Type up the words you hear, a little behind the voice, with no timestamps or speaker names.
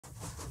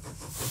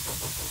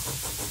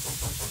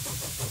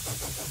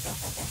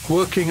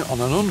Working on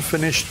an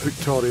unfinished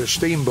Victoria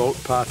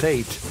steamboat Part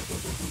 8.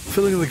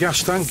 Filling the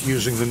gas tank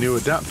using the new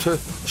adapter,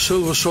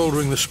 silver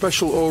soldering the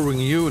special O-ring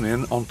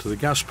union onto the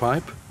gas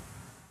pipe.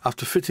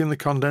 After fitting the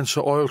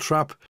condenser oil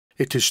trap,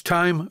 it is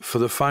time for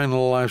the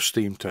final live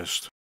steam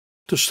test.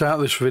 To start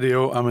this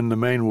video, I'm in the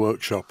main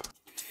workshop.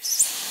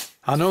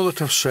 I know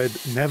that I've said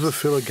never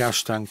fill a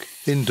gas tank.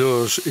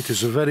 Indoors, it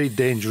is a very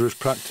dangerous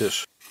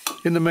practice.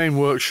 In the main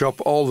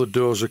workshop, all the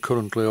doors are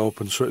currently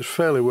open, so it's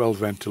fairly well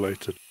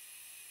ventilated.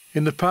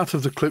 In the part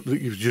of the clip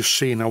that you've just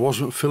seen, I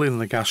wasn't filling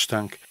the gas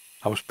tank.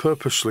 I was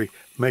purposely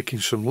making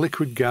some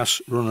liquid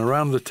gas run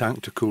around the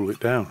tank to cool it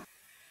down.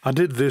 I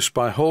did this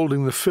by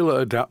holding the filler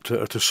adapter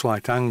at a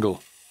slight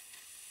angle.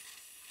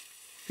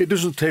 It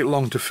doesn't take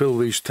long to fill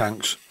these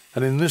tanks,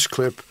 and in this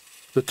clip,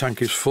 the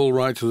tank is full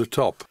right to the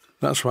top.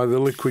 That's why the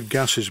liquid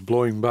gas is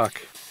blowing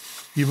back.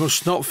 You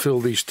must not fill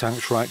these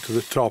tanks right to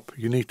the top.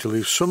 You need to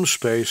leave some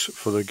space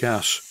for the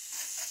gas.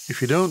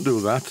 If you don't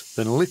do that,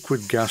 then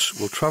liquid gas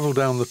will travel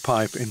down the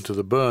pipe into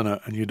the burner,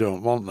 and you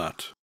don't want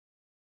that.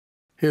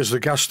 Here's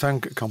the gas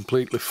tank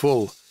completely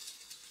full.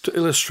 To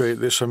illustrate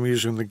this, I'm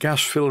using the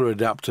gas filler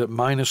adapter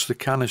minus the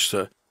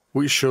canister,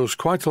 which shows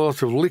quite a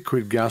lot of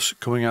liquid gas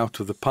coming out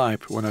of the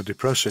pipe when I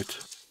depress it.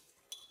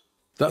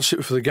 That's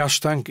it for the gas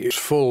tank. It's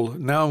full.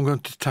 Now I'm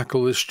going to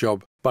tackle this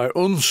job by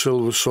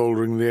unsilver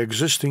soldering the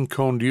existing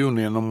coned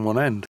union on one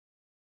end,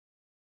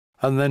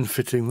 and then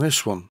fitting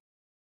this one.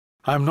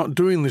 I'm not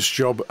doing this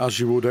job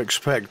as you would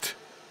expect.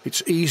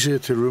 It's easier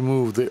to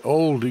remove the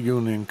old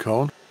union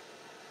cone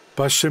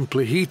by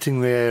simply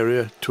heating the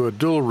area to a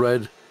dull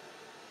red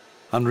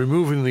and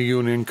removing the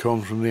union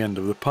cone from the end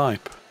of the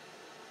pipe.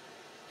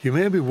 You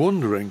may be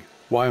wondering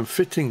why I'm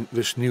fitting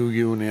this new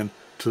union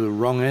to the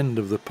wrong end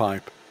of the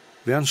pipe.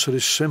 The answer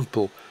is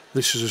simple.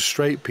 This is a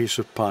straight piece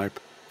of pipe.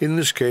 In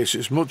this case,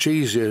 it's much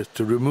easier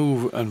to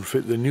remove and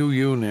fit the new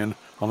union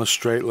on a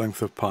straight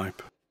length of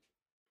pipe.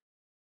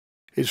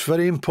 It's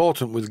very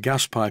important with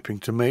gas piping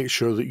to make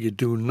sure that you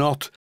do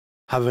not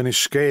have any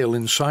scale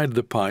inside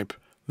the pipe.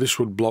 This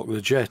would block the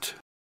jet.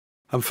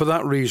 And for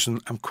that reason,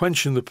 I'm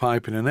quenching the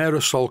pipe in an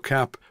aerosol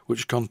cap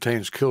which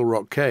contains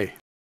Kilrock K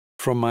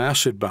from my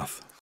acid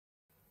bath.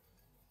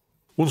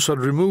 Once I'd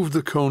removed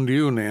the coned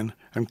union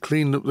and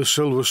cleaned up the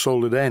silver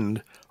soldered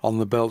end on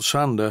the belt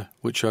sander,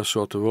 which I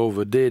sort of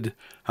overdid,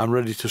 I'm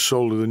ready to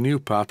solder the new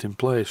part in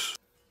place.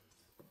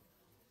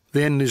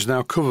 The end is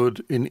now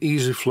covered in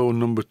easy flow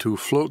number 2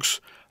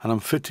 flux, and I'm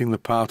fitting the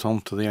part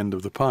onto the end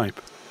of the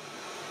pipe.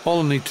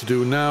 All I need to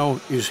do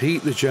now is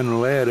heat the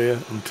general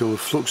area until the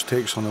flux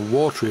takes on a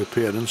watery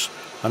appearance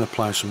and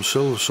apply some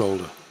silver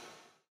solder.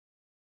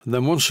 And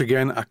then once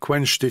again I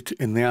quenched it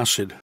in the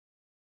acid.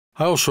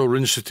 I also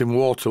rinsed it in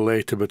water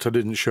later, but I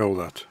didn't show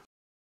that.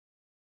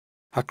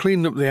 I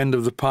cleaned up the end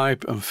of the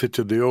pipe and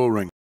fitted the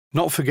O-ring,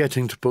 not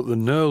forgetting to put the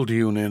knurled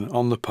union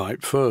on the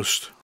pipe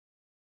first.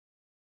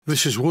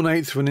 This is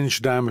 1/8 of an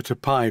inch diameter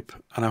pipe,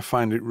 and I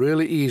find it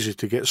really easy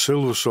to get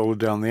silver solder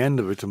down the end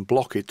of it and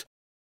block it,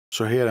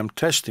 so here I'm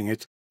testing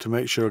it to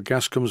make sure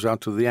gas comes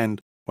out of the end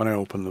when I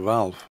open the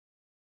valve.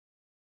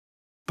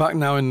 Back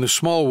now in the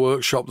small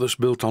workshop that's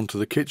built onto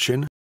the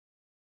kitchen.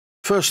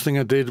 First thing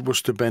I did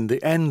was to bend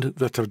the end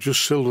that I've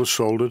just silver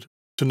soldered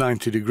to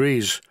 90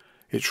 degrees.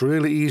 It's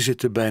really easy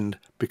to bend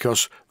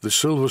because the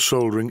silver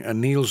soldering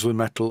anneals the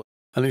metal,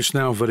 and it's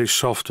now very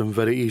soft and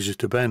very easy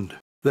to bend.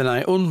 Then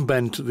I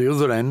unbent the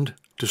other end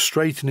to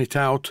straighten it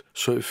out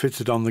so it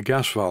fitted on the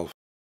gas valve.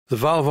 The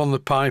valve on the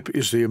pipe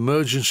is the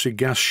emergency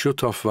gas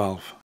shut-off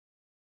valve.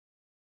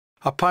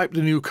 I piped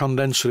the new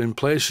condenser in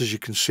place, as you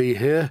can see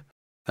here,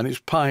 and it's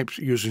piped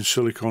using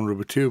silicone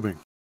rubber tubing.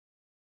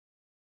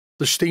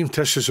 The steam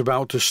test is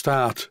about to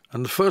start,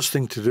 and the first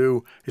thing to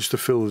do is to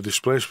fill the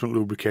displacement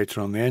lubricator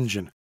on the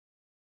engine.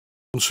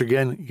 Once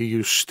again, you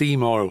use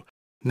steam oil,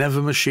 never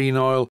machine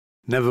oil,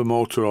 never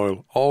motor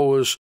oil,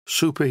 always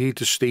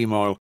superheated steam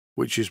oil,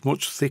 which is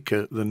much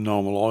thicker than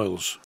normal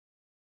oils.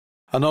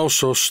 And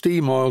also,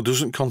 steam oil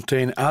doesn't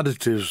contain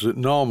additives that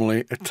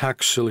normally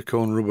attack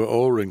silicone rubber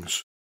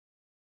O-rings.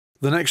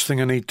 The next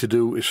thing I need to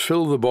do is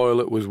fill the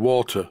boiler with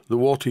water. The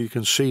water you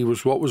can see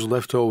was what was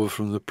left over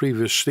from the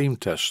previous steam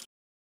test.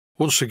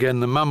 Once again,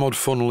 the Mammoth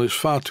funnel is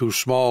far too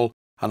small,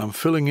 and I'm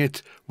filling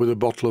it with a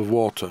bottle of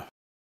water.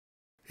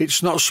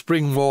 It's not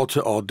spring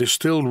water or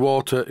distilled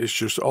water, it's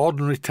just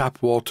ordinary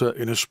tap water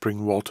in a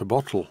spring water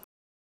bottle.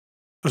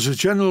 As a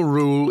general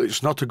rule,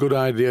 it's not a good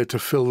idea to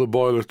fill the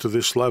boiler to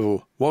this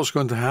level. What's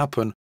going to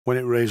happen when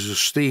it raises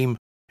steam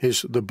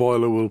is the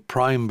boiler will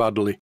prime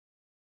badly,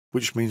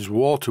 which means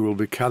water will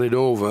be carried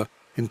over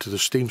into the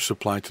steam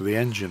supply to the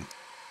engine.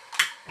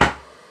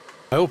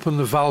 I open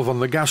the valve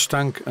on the gas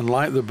tank and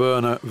light the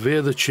burner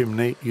via the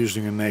chimney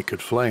using a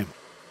naked flame.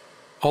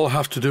 All I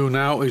have to do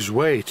now is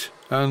wait,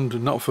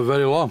 and not for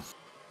very long.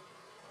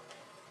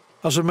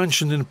 As I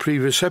mentioned in a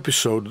previous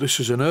episode, this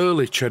is an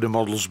early Cheddar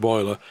Models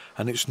boiler,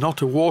 and it's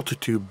not a water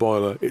tube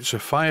boiler, it's a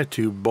fire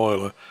tube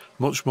boiler,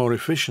 much more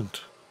efficient.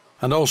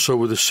 And also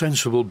with a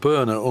sensible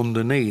burner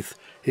underneath,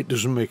 it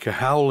doesn't make a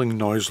howling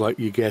noise like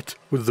you get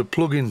with the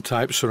plug-in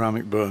type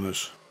ceramic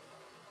burners.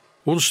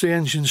 Once the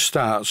engine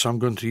starts, I'm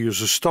going to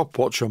use a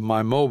stopwatch on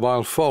my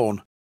mobile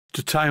phone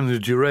to time the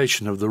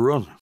duration of the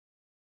run.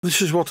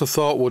 This is what I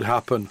thought would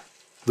happen.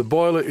 The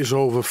boiler is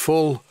over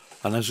full,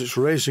 and as it's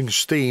raising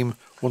steam,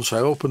 once I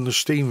open the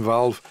steam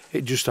valve,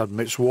 it just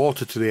admits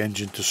water to the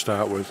engine to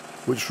start with,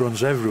 which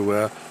runs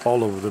everywhere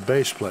all over the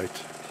base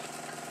plate.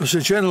 As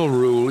a general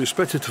rule, it's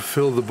better to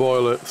fill the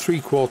boiler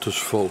 3/4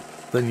 full,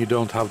 then you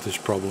don't have this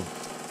problem.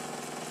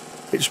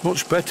 It's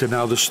much better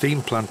now the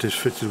steam plant is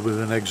fitted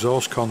with an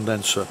exhaust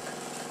condenser.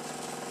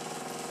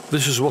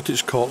 This is what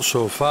it's caught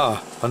so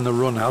far, and the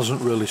run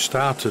hasn't really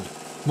started.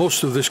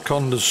 Most of this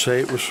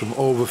condensate was from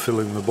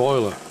overfilling the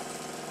boiler.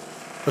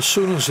 As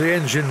soon as the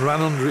engine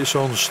ran under its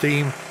own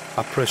steam,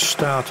 I pressed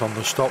start on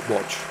the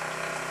stopwatch.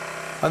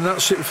 And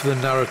that's it for the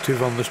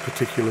narrative on this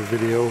particular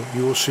video.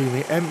 You will see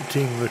me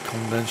emptying the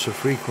condenser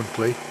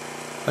frequently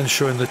and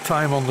showing the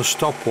time on the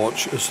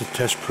stopwatch as the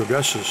test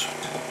progresses.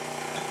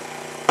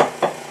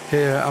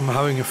 Here I'm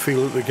having a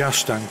feel at the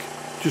gas tank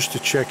just to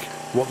check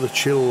what the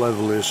chill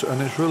level is, and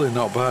it's really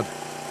not bad.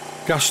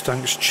 Gas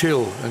tanks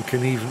chill and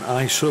can even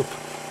ice up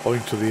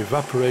owing to the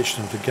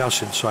evaporation of the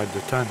gas inside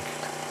the tank.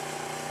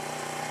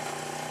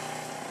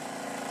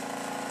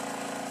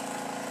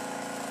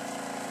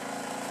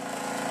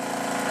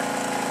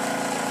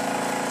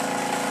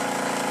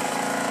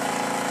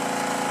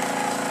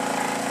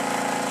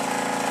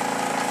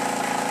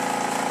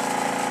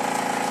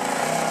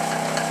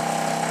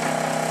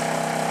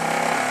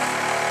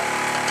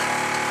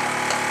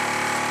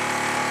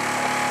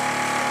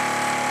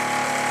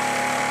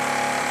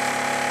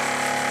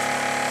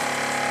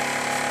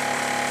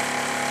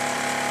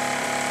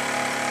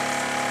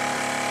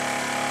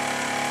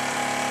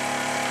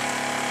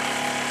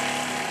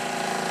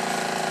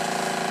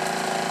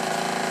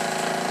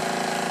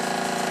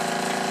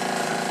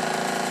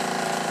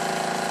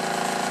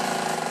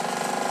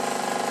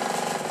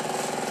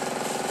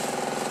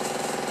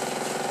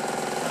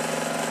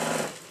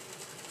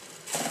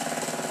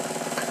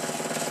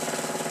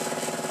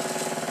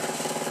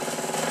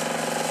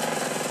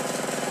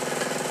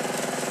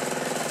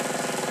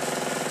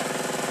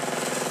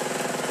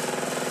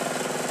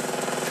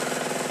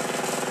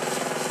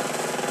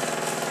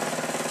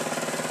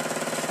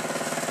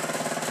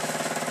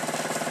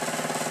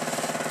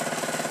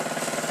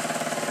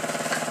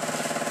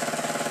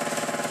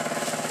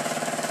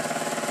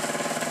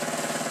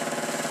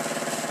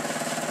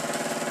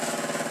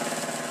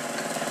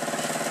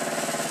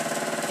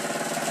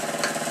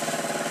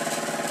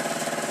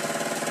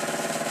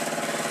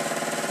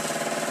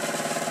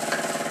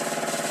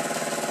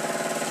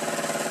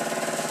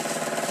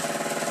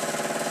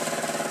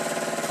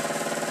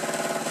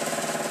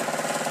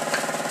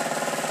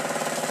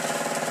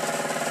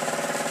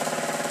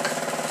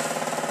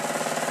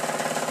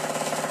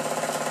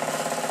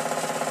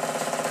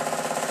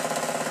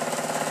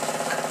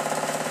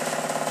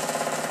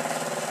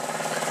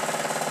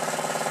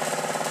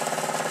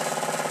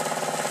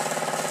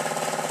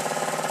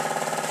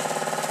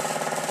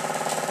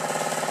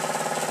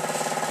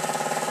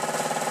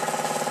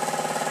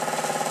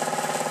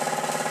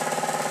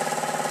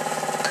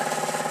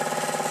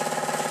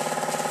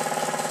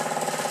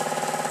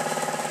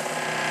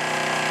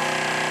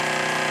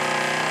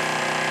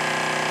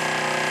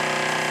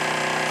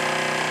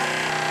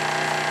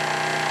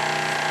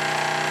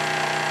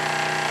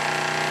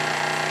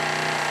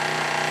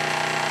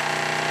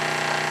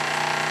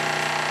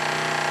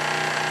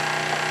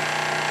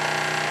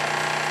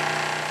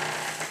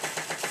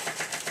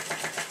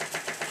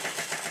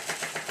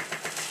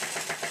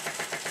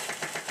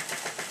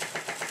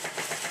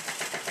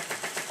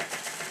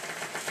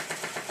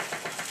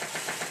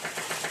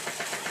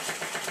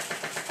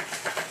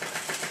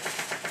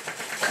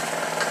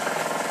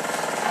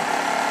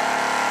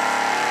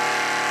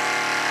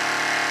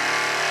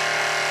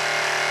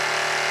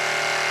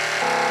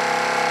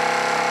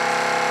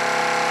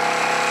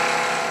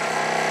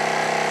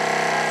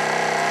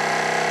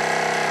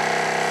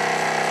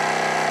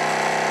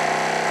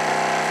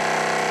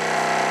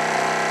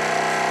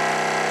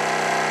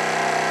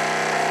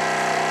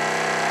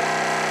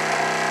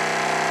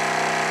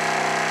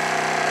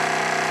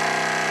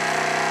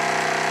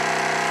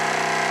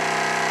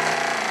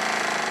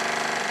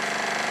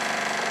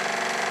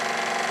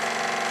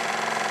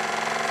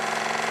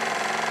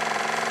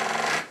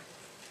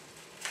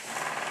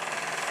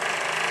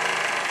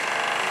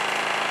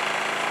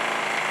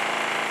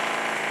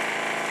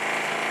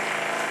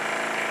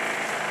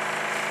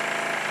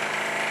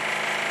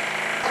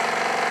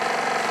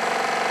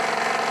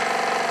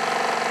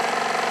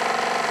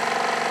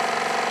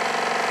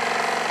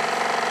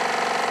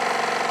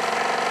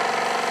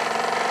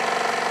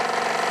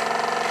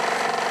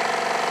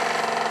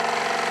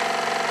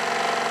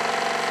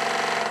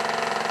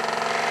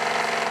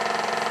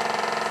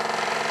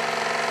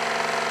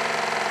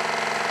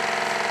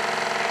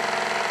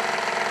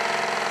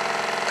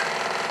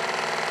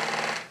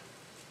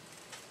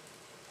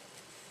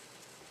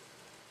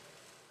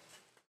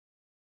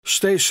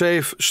 Stay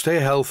safe, stay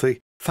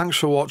healthy, thanks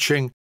for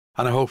watching,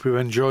 and I hope you've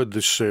enjoyed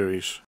this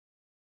series.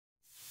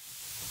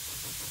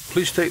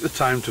 please take the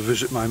time to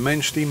visit my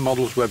main Steam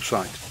Models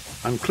website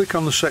and click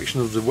on the section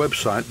of the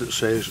website that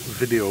says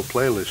Video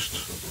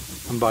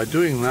Playlists. And by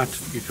doing that,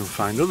 you can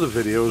find other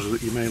videos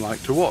that you may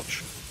like to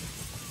watch.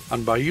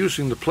 And by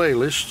using the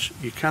playlists,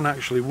 you can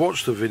actually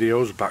watch the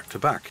videos back to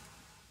back.